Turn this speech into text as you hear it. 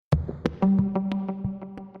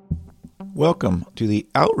Welcome to the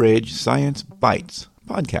Outrage Science Bites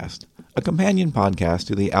podcast, a companion podcast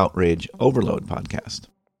to the Outrage Overload podcast.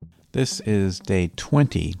 This is day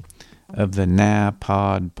 20 of the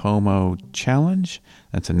NaPodPoMo challenge.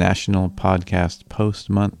 That's a National Podcast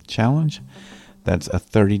Post-Month challenge. That's a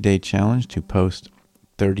 30-day challenge to post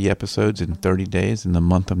 30 episodes in 30 days in the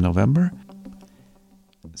month of November.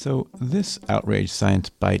 So this Outrage Science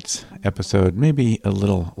Bites episode may be a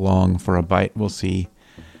little long for a bite. We'll see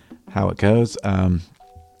how it goes.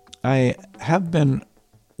 I have been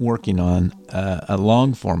working on a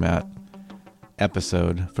long format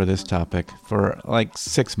episode for this topic for like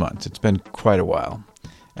 6 months. It's been quite a while,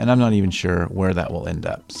 and I'm not even sure where that will end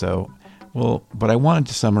up. But I wanted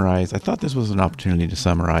to summarize. I thought this was an opportunity to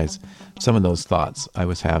summarize some of those thoughts I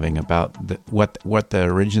was having about what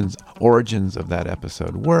the origins of that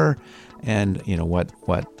episode were, and what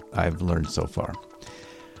I've learned so far.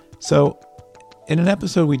 So, in an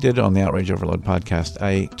episode we did on the Outrage Overload podcast,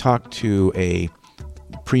 I talked to a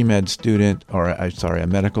pre-med student, a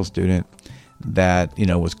medical student that,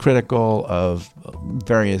 was critical of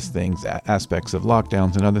various things, aspects of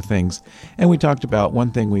lockdowns and other things. And we talked about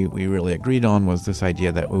one thing we really agreed on was this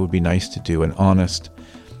idea that it would be nice to do an honest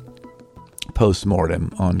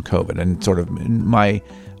post-mortem on COVID. And sort of my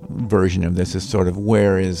version of this is sort of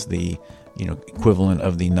where is the equivalent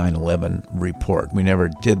of the 9/11 report. We never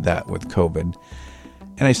did that with COVID.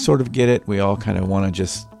 And I sort of get it. We all kind of want to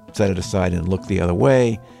just set it aside and look the other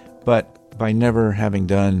way. But by never having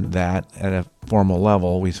done that at a formal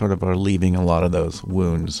level, we sort of are leaving a lot of those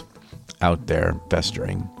wounds out there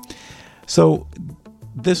festering. So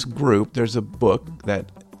this group, there's a book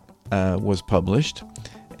that was published.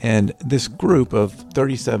 And this group of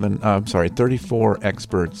 34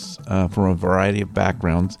 experts from a variety of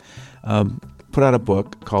backgrounds put out a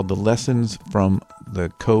book called The Lessons from the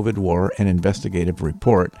COVID War, an Investigative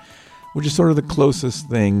Report, which is sort of the closest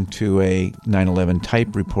thing to a 9/11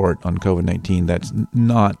 type report on COVID-19 that's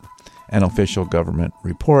not an official government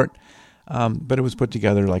report. But it was put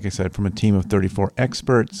together, like I said, from a team of 34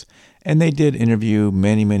 experts. And they did interview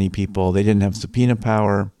many, many people. They didn't have subpoena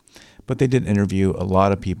power, but they did interview a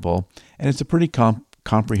lot of people. And it's a pretty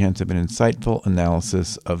comprehensive and insightful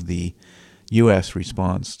analysis of the U.S.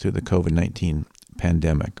 response to the COVID-19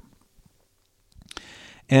 pandemic.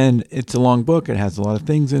 And it's a long book. It has a lot of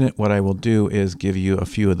things in it. What I will do is give you a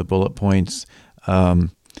few of the bullet points,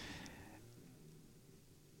 some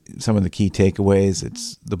of the key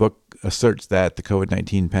takeaways. The book asserts that the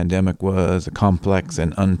COVID-19 pandemic was a complex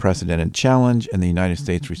and unprecedented challenge, and the United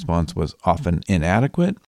States response was often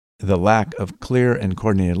inadequate. The lack of clear and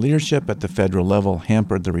coordinated leadership at the federal level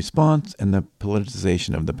hampered the response, and the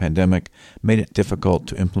politicization of the pandemic made it difficult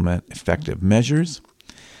to implement effective measures.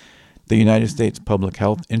 The United States public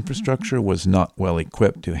health infrastructure was not well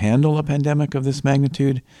equipped to handle a pandemic of this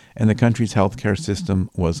magnitude, and the country's healthcare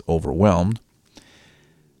system was overwhelmed.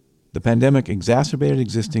 The pandemic exacerbated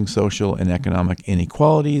existing social and economic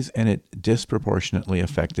inequalities, and it disproportionately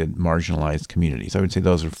affected marginalized communities. I would say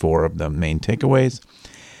those are four of the main takeaways.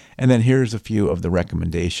 And then here's a few of the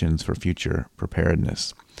recommendations for future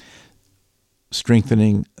preparedness.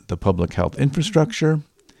 Strengthening the public health infrastructure,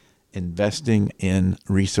 investing in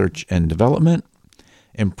research and development,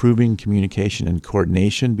 improving communication and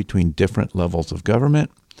coordination between different levels of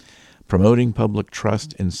government, promoting public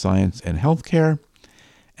trust in science and healthcare,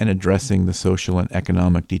 and addressing the social and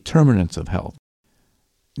economic determinants of health.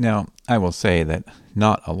 Now, I will say that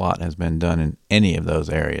not a lot has been done in any of those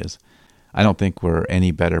areas. I don't think we're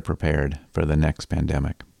any better prepared for the next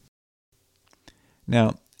pandemic.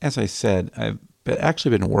 Now, as I said, I've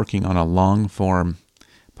actually been working on a long-form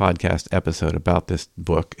podcast episode about this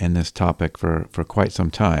book and this topic for quite some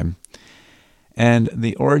time. And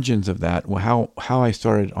the origins of that, how I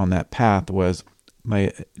started on that path was,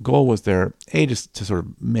 my goal was there, just to sort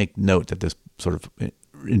of make note that this sort of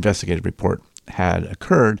investigative report had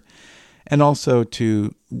occurred, and also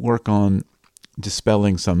to work on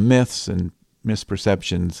dispelling some myths and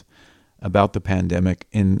misperceptions about the pandemic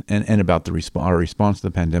and about our response to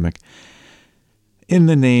the pandemic in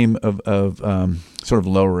the name of sort of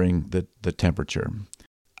lowering the temperature.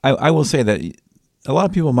 I will say that a lot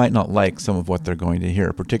of people might not like some of what they're going to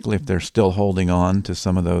hear, particularly if they're still holding on to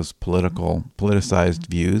some of those politicized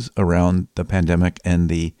views around the pandemic and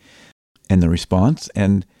the response.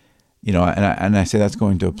 And and I say that's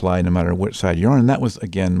going to apply no matter which side you're on. And that was,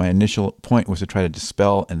 again, my initial point was to try to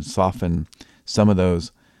dispel and soften some of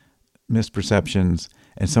those misperceptions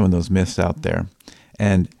and some of those myths out there.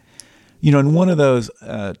 And and one of those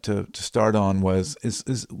to start on is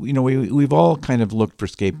we've all kind of looked for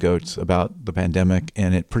scapegoats about the pandemic,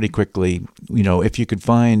 and it pretty quickly, if you could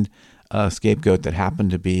find a scapegoat that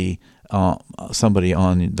happened to be somebody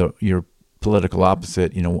on your political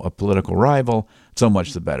opposite, a political rival, so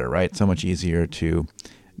much the better, right? So much easier to,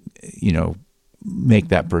 make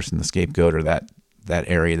that person the scapegoat, or that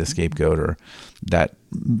area the scapegoat, or that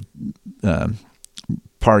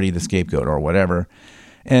party the scapegoat, or whatever.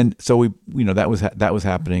 And so that was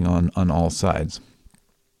happening on all sides.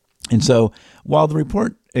 And so while the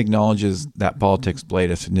report acknowledges that politics played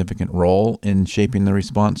a significant role in shaping the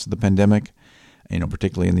response to the pandemic,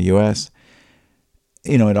 particularly in the U.S.,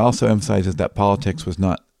 it also emphasizes that politics was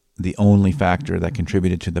not the only factor that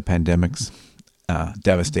contributed to the pandemic's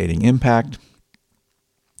devastating impact.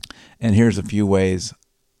 And here's a few ways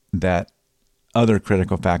that other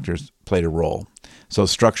critical factors played a role. So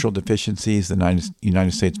structural deficiencies: the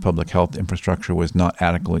United States public health infrastructure was not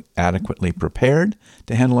adequately prepared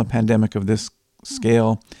to handle a pandemic of this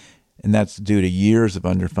scale, and that's due to years of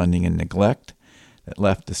underfunding and neglect that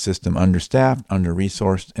left the system understaffed,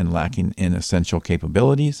 under-resourced, and lacking in essential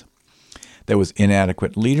capabilities. There was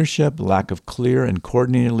inadequate leadership. Lack of clear and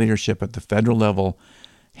coordinated leadership at the federal level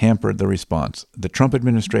hampered the response. The Trump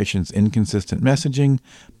administration's inconsistent messaging,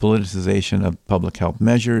 politicization of public health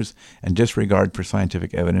measures, and disregard for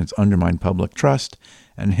scientific evidence undermined public trust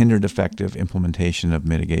and hindered effective implementation of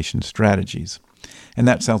mitigation strategies. And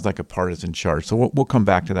that sounds like a partisan charge. So we'll come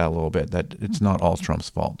back to that a little bit, that it's not all Trump's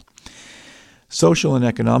fault. Social and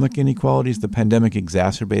economic inequalities: the pandemic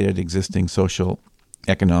exacerbated existing social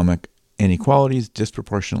economic inequalities,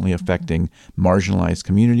 disproportionately affecting marginalized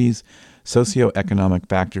communities. Socioeconomic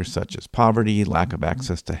factors such as poverty, lack of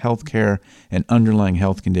access to health care, and underlying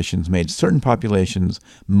health conditions made certain populations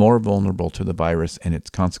more vulnerable to the virus and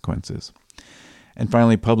its consequences. And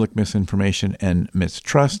finally, public misinformation and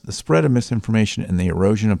mistrust: the spread of misinformation and the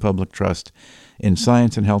erosion of public trust in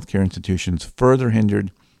science and healthcare institutions further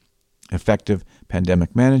hindered effective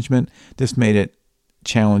pandemic management. This made it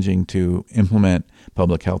challenging to implement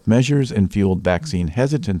public health measures and fueled vaccine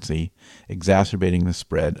hesitancy, exacerbating the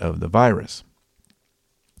spread of the virus.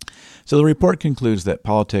 So the report concludes that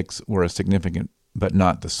politics were a significant but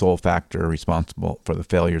not the sole factor responsible for the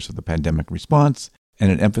failures of the pandemic response,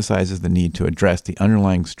 and it emphasizes the need to address the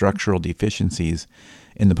underlying structural deficiencies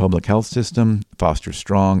in the public health system, foster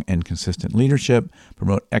strong and consistent leadership,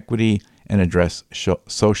 promote equity, and address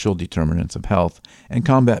social determinants of health, and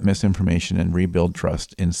combat misinformation and rebuild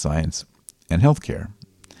trust in science and healthcare.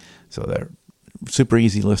 So they're super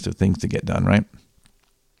easy list of things to get done, right?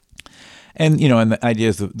 And, and the idea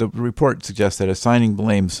is the report suggests that assigning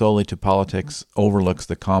blame solely to politics overlooks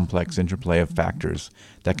the complex interplay of factors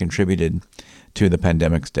that contributed to the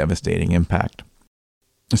pandemic's devastating impact.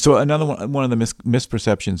 So another one of the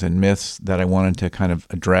misperceptions and myths that I wanted to kind of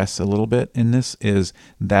address a little bit in this is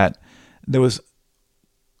that the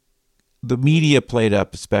media played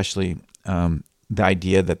up, especially the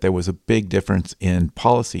idea that there was a big difference in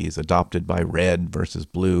policies adopted by red versus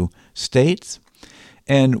blue states.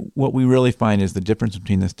 And what we really find is the difference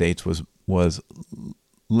between the states was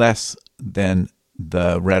less than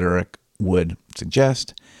the rhetoric would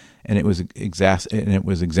suggest, and it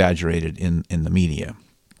was exaggerated in the media.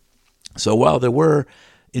 So while there were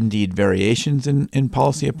indeed variations in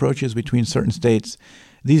policy approaches between certain states,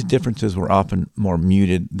 these differences were often more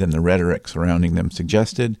muted than the rhetoric surrounding them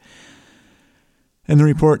suggested. And the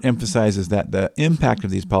report emphasizes that the impact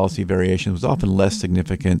of these policy variations was often less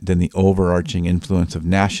significant than the overarching influence of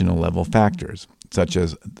national-level factors, such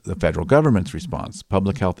as the federal government's response,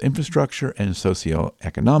 public health infrastructure, and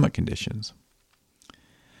socioeconomic conditions.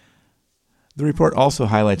 The report also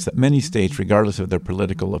highlights that many states, regardless of their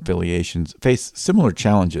political affiliations, face similar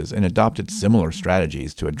challenges and adopted similar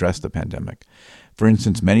strategies to address the pandemic. For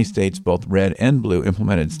instance, many states, both red and blue,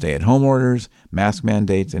 implemented stay-at-home orders, mask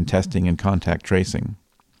mandates, and testing and contact tracing.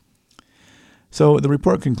 So the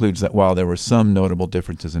report concludes that while there were some notable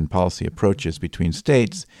differences in policy approaches between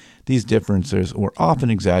states, these differences were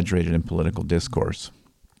often exaggerated in political discourse.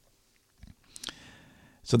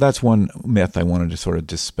 So that's one myth I wanted to sort of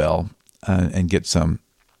dispel and get some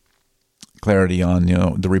clarity on.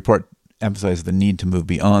 The report emphasizes the need to move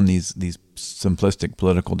beyond these simplistic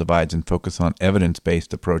political divides and focus on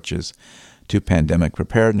evidence-based approaches to pandemic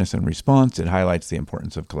preparedness and response. It highlights the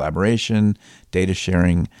importance of collaboration, data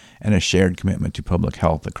sharing, and a shared commitment to public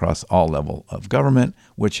health across all levels of government,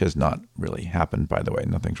 which has not really happened, by the way.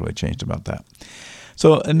 Nothing's really changed about that.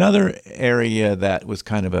 So another area that was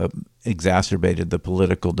kind of exacerbated the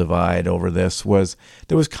political divide over this was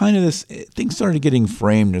there was kind of this, things started getting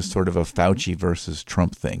framed as sort of a Fauci versus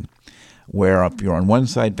Trump thing, where if you're on one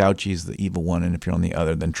side, Fauci's the evil one, and if you're on the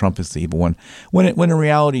other, then Trump is the evil one, when in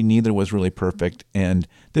reality, neither was really perfect. And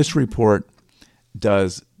this report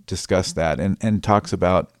does discussed that and talks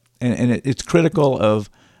about, and it's critical of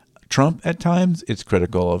Trump at times. It's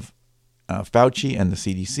critical of Fauci and the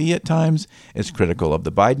CDC at times. It's critical of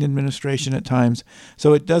the Biden administration at times.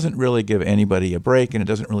 So it doesn't really give anybody a break, and it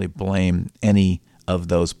doesn't really blame any of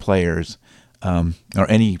those players or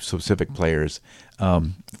any specific players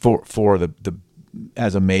for the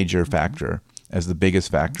as a major factor, as the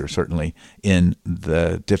biggest factor, certainly, in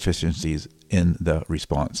the deficiencies in the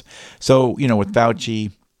response. So, with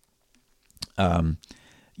Fauci,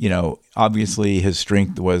 obviously his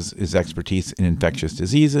strength was his expertise in infectious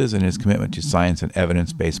diseases and his commitment to science and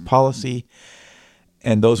evidence-based policy.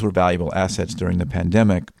 And those were valuable assets during the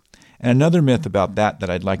pandemic. And another myth about that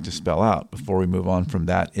I'd like to spell out before we move on from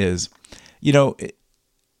that is, a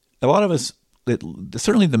lot of us,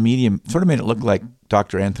 certainly the media sort of made it look like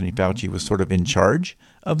Dr. Anthony Fauci was sort of in charge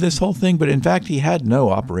of this whole thing, but in fact, he had no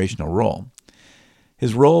operational role.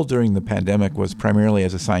 His role during the pandemic was primarily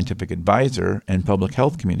as a scientific advisor and public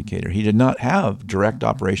health communicator. He did not have direct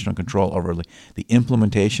operational control over the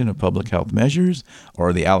implementation of public health measures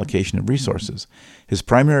or the allocation of resources. His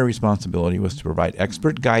primary responsibility was to provide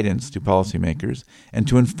expert guidance to policymakers and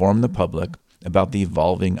to inform the public about the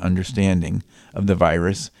evolving understanding of the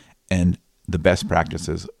virus and the best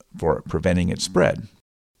practices for preventing its spread.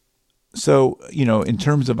 So, in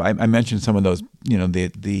terms of, I mentioned some of those,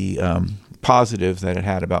 the positives that it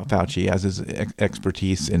had about Fauci, as his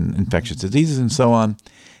expertise in infectious diseases and so on,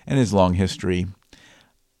 and his long history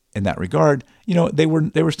in that regard. They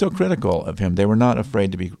were still critical of him. They were not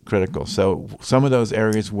afraid to be critical. So some of those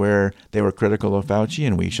areas where they were critical of Fauci,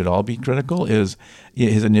 and we should all be critical, is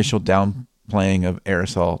his initial downplaying of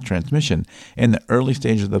aerosol transmission. In the early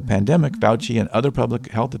stages of the pandemic, Fauci and other public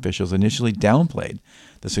health officials initially downplayed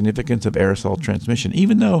the significance of aerosol transmission,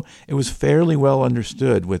 even though it was fairly well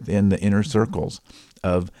understood within the inner circles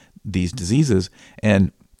of these diseases.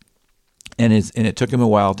 And it took him a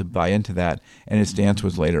while to buy into that, and his stance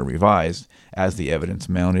was later revised as the evidence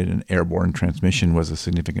mounted and airborne transmission was a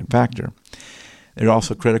significant factor. They're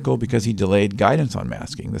also critical because he delayed guidance on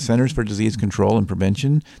masking. The Centers for Disease Control and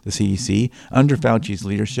Prevention, the CDC, under Fauci's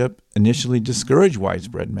leadership, initially discouraged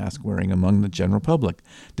widespread mask wearing among the general public.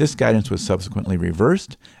 This guidance was subsequently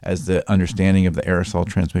reversed as the understanding of the aerosol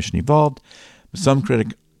transmission evolved. Some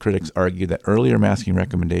critics argue that earlier masking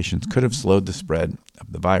recommendations could have slowed the spread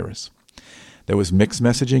of the virus. There was mixed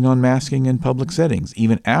messaging on masking in public settings.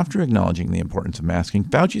 Even after acknowledging the importance of masking,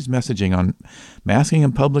 Fauci's messaging on masking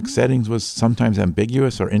in public settings was sometimes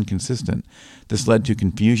ambiguous or inconsistent. This led to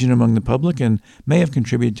confusion among the public and may have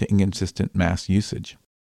contributed to inconsistent mask usage.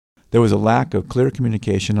 There was a lack of clear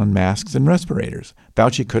communication on masks and respirators.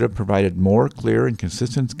 Fauci could have provided more clear and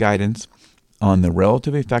consistent guidance on the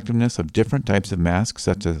relative effectiveness of different types of masks,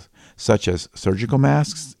 such as surgical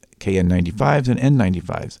masks, KN95s, and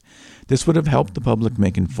N95s. This would have helped the public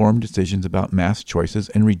make informed decisions about mask choices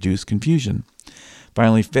and reduce confusion.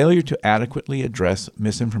 Finally, failure to adequately address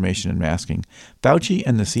misinformation and masking. Fauci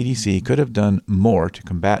and the CDC could have done more to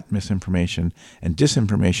combat misinformation and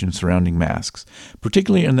disinformation surrounding masks,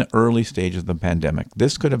 particularly in the early stages of the pandemic.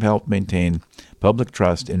 This could have helped maintain public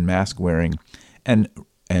trust in mask wearing and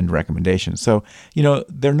recommendations. So,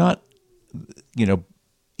 they're not,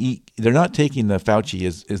 they're not taking the Fauci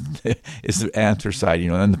is the answer side,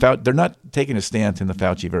 and they're not taking a stance in the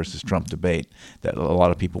Fauci versus Trump debate that a lot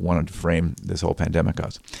of people wanted to frame this whole pandemic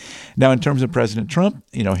as. Now, in terms of President Trump,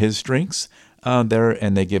 his strengths there,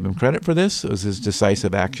 and they give him credit for this, was his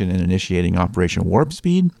decisive action in initiating Operation Warp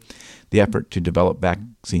Speed, the effort to develop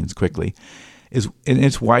vaccines quickly, and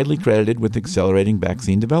it's widely credited with accelerating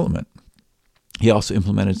vaccine development. He also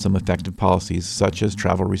implemented some effective policies, such as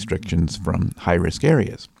travel restrictions from high-risk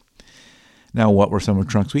areas. Now, what were some of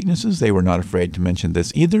Trump's weaknesses? They were not afraid to mention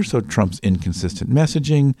this either, so Trump's inconsistent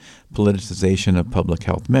messaging, politicization of public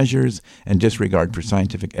health measures, and disregard for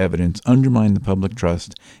scientific evidence undermined the public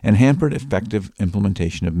trust and hampered effective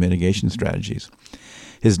implementation of mitigation strategies.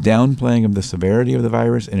 His downplaying of the severity of the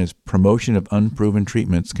virus and his promotion of unproven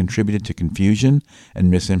treatments contributed to confusion and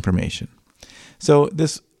misinformation. So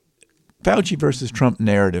this Fauci versus Trump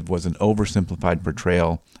narrative was an oversimplified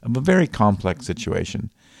portrayal of a very complex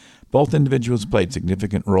situation. Both individuals played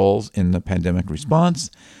significant roles in the pandemic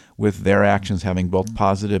response, with their actions having both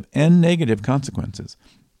positive and negative consequences.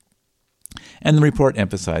 And the report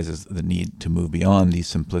emphasizes the need to move beyond these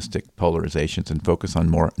simplistic polarizations and focus on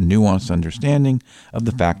more nuanced understanding of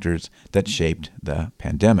the factors that shaped the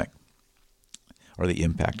pandemic, or the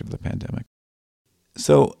impact of the pandemic.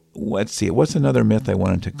 So let's see, what's another myth I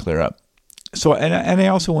wanted to clear up? And I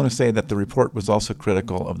also want to say that the report was also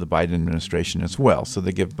critical of the Biden administration as well. So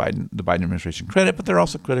they give the Biden administration credit, but they're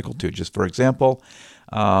also critical too. Just for example,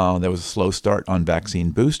 there was a slow start on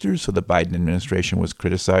vaccine boosters. So the Biden administration was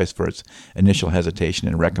criticized for its initial hesitation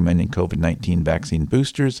in recommending COVID-19 vaccine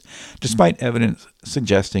boosters, despite evidence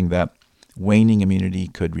suggesting that waning immunity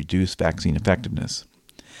could reduce vaccine effectiveness.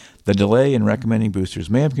 The delay in recommending boosters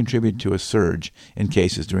may have contributed to a surge in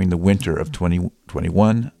cases during the winter of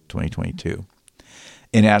 2021-2022.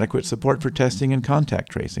 Inadequate support for testing and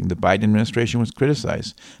contact tracing. The Biden administration was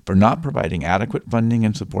criticized for not providing adequate funding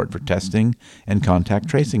and support for testing and contact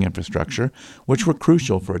tracing infrastructure, which were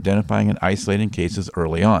crucial for identifying and isolating cases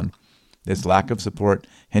early on. This lack of support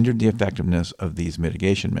hindered the effectiveness of these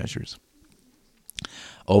mitigation measures.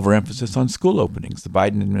 Overemphasis on school openings. The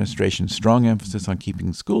Biden administration's strong emphasis on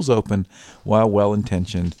keeping schools open, while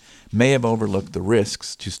well-intentioned, may have overlooked the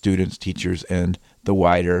risks to students, teachers, and the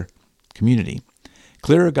wider community.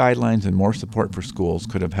 Clearer guidelines and more support for schools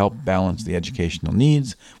could have helped balance the educational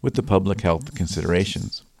needs with the public health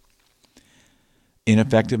considerations.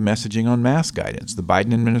 Ineffective messaging on mask guidance. The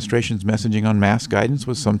Biden administration's messaging on mask guidance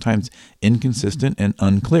was sometimes inconsistent and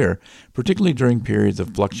unclear, particularly during periods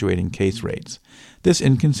of fluctuating case rates. This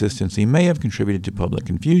inconsistency may have contributed to public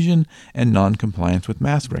confusion and non-compliance with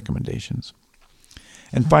mask recommendations.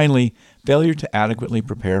 And finally, failure to adequately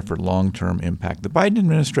prepare for long-term impact. The Biden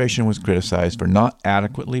administration was criticized for not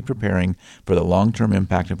adequately preparing for the long-term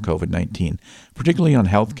impact of COVID-19, particularly on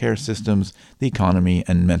healthcare systems, the economy,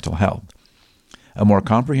 and mental health. A more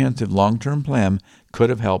comprehensive long-term plan could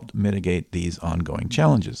have helped mitigate these ongoing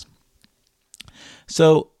challenges.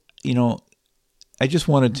 So, I just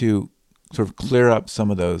wanted to sort of clear up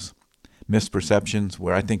some of those misperceptions,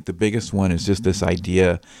 where I think the biggest one is just this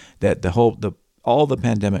idea that all the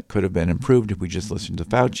pandemic could have been improved if we just listened to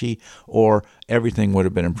Fauci, or everything would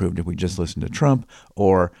have been improved if we just listened to Trump,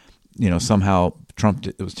 or somehow Trump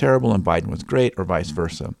it was terrible and Biden was great, or vice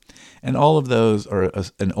versa. And all of those are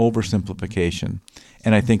an oversimplification,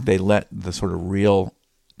 and I think they let the sort of real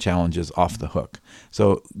challenges off the hook.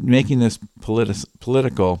 So making this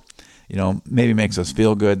political, maybe makes us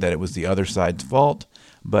feel good that it was the other side's fault,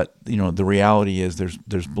 but the reality is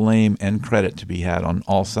there's blame and credit to be had on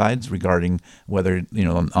all sides regarding whether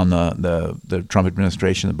on the Trump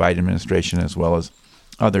administration, the Biden administration, as well as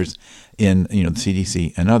others in the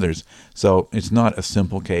CDC and others. So it's not a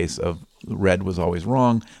simple case of red was always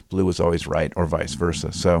wrong, blue was always right, or vice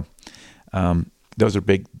versa. So those are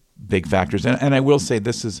big factors. And I will say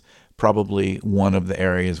this is probably one of the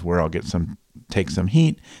areas where I'll take some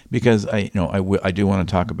heat, because I do want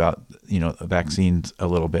to talk about vaccines a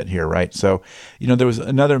little bit here, right? So there was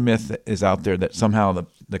another myth that is out there that somehow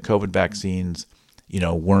the COVID vaccines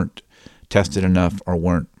weren't tested enough or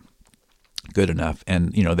weren't good enough,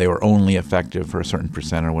 and they were only effective for a certain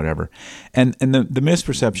percent or whatever, and the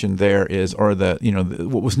misperception there is, or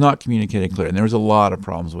what was not communicated clearly, and there was a lot of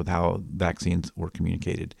problems with how vaccines were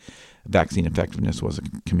communicated, vaccine effectiveness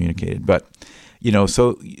wasn't communicated, but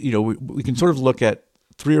we can sort of look at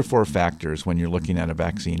 3 or 4 factors when you're looking at a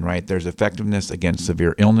vaccine, right? There's effectiveness against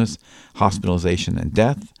severe illness, hospitalization, and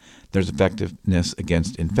death. There's effectiveness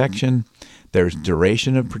against infection. There's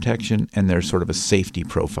duration of protection, and there's sort of a safety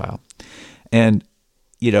profile. And,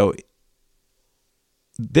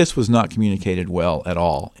 this was not communicated well at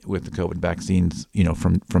all with the COVID vaccines,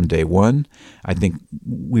 from day one. I think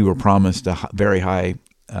we were promised a very high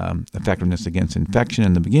effectiveness against infection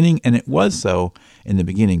in the beginning, and it was so in the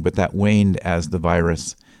beginning, but that waned as the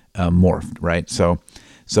virus morphed, right? So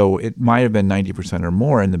it might have been 90% or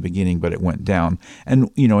more in the beginning, but it went down. And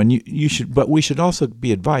but we should also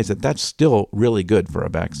be advised that that's still really good for a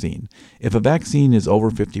vaccine. If a vaccine is over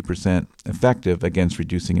 50% effective against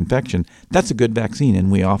reducing infection, that's a good vaccine, and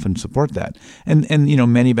we often support that. And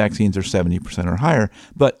many vaccines are 70% or higher,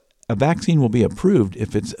 but a vaccine will be approved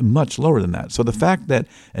if it's much lower than that. So the fact that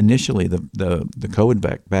initially the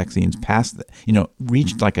COVID vaccines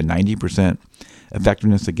reached like a 90%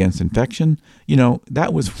 effectiveness against infection,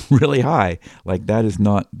 that was really high. Like, that is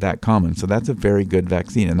not that common. So that's a very good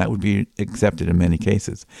vaccine, and that would be accepted in many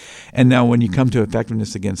cases. And now when you come to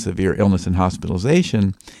effectiveness against severe illness and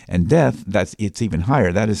hospitalization and death, it's even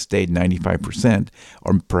higher. That has stayed 95%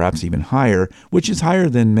 or perhaps even higher, which is higher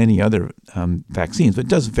than many other vaccines. But it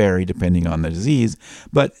does vary depending on the disease.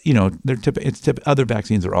 But, other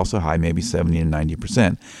vaccines are also high, maybe 70 and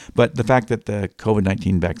 90%. But the fact that the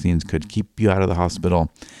COVID-19 vaccines could keep you out of the hospital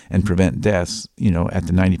and prevent deaths, at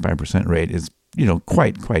the 95% rate is,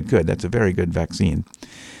 quite good. That's a very good vaccine.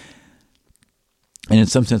 And in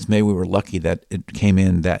some sense, maybe we were lucky that it came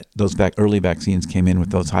in, that those early vaccines came in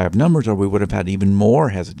with those high of numbers, or we would have had even more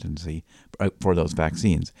hesitancy for those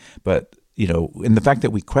vaccines. But, and the fact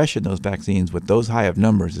that we question those vaccines with those high of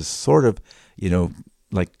numbers is sort of,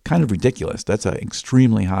 kind of ridiculous. That's an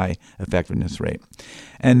extremely high effectiveness rate.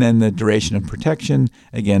 And then the duration of protection,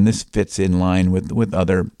 again, this fits in line with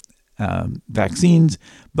other vaccines,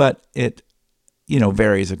 but it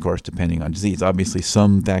varies, of course, depending on disease. Obviously,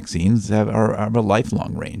 some vaccines have a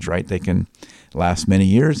lifelong range, right? They can last many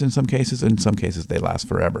years in some cases. In some cases, they last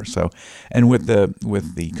forever. So, and with the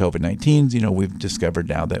COVID-19s, we've discovered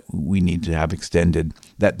now that we need to have extended,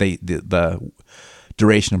 that the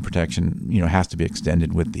duration of protection, has to be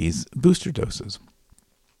extended with these booster doses.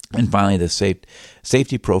 And finally, the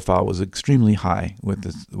safety profile was extremely high with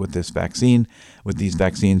this vaccine, with these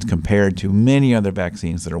vaccines compared to many other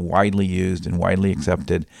vaccines that are widely used and widely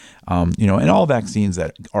accepted. And all vaccines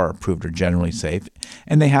that are approved are generally safe,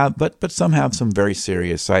 and they have, but some have some very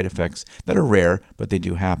serious side effects that are rare, but they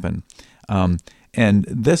do happen. And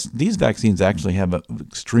these vaccines actually have an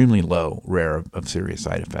extremely low rare of serious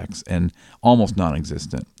side effects and almost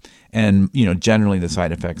non-existent. And, generally the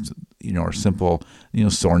side effects, are simple,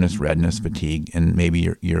 soreness, redness, fatigue, and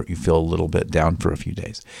maybe you feel a little bit down for a few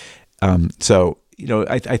days. So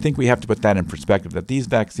I think we have to put that in perspective, that these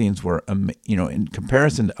vaccines were, in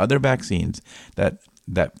comparison to other vaccines that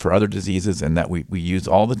for other diseases and that we use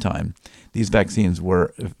all the time, these vaccines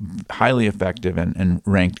were highly effective and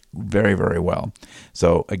ranked very, very well.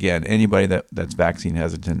 So again, anybody that's vaccine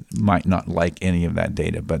hesitant might not like any of that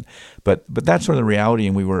data, but that's sort of the reality.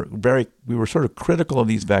 And we were sort of critical of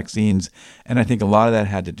these vaccines, and I think a lot of that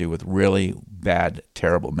had to do with really bad,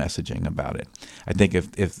 terrible messaging about it. I think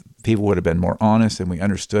if people would have been more honest and we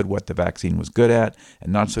understood what the vaccine was good at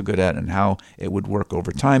and not so good at and how it would work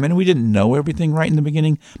over time, and we didn't know everything right in the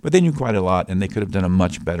beginning, but they knew quite a lot, and they could have done a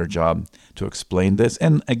much better job to explain this.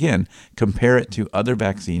 And again, compare it to other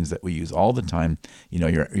vaccines that we use all the time.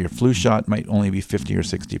 Your flu shot might only be 50 or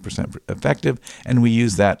 60% effective, and we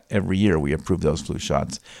use that every year. We approve those flu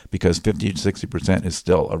shots because 50 to 60% is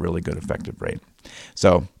still a really good effective rate.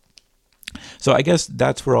 So I guess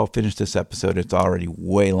that's where I'll finish this episode. It's already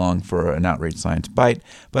way long for an Outrage Science Bite,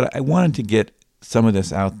 but I wanted to get some of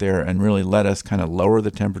this out there and really let us kind of lower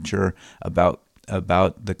the temperature about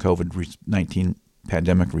the COVID-19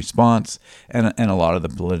 pandemic response and a lot of the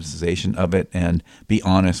politicization of it, and be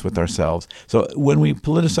honest with ourselves. So when we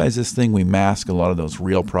politicize this thing, we mask a lot of those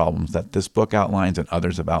real problems that this book outlines and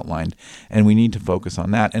others have outlined, and we need to focus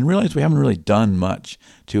on that and realize we haven't really done much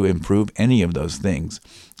to improve any of those things.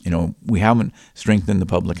 We haven't strengthened the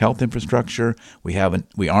public health infrastructure. We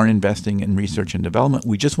aren't investing in research and development.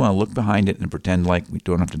 We just want to look behind it and pretend like we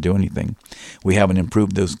don't have to do anything. We haven't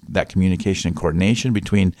improved that communication and coordination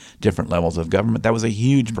between different levels of government. That was a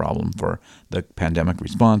huge problem for the pandemic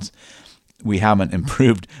response. We haven't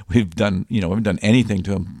improved. We've done anything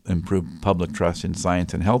to improve public trust in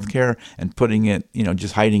science and healthcare, and putting it,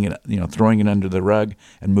 just hiding it, throwing it under the rug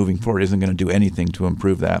and moving forward isn't going to do anything to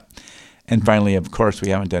improve that. And finally, of course, we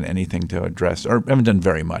haven't done anything to address, or haven't done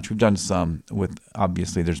very much. We've done some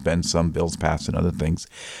obviously there's been some bills passed and other things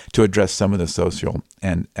to address some of the social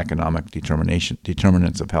and economic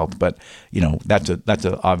determinants of health. But, that's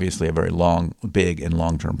obviously a very big and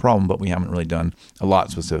long-term problem, but we haven't really done a lot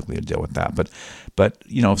specifically to deal with that. But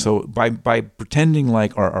so by pretending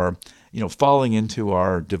like our falling into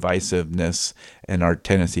our divisiveness and our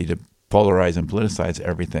tendency to polarize and politicize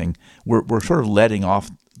everything, we're sort of letting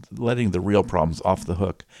the real problems off the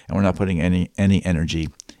hook, and we're not putting any energy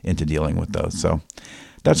into dealing with those. So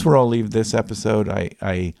that's where I'll leave this episode.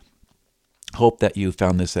 I hope that you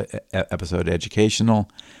found this episode educational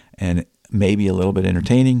and maybe a little bit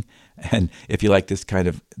entertaining. And if you like this kind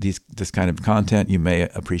of content, you may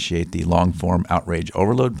appreciate the long form Outrage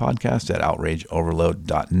Overload podcast at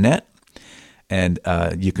outrageoverload.net. And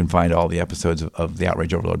you can find all the episodes of the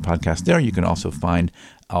Outrage Overload podcast there. You can also find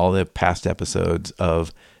all the past episodes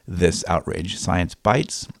of this Outrage Science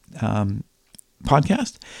Bites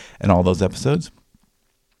podcast and all those episodes.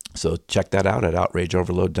 So check that out at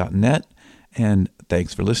outrageoverload.net. And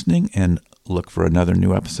thanks for listening, and look for another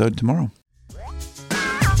new episode tomorrow.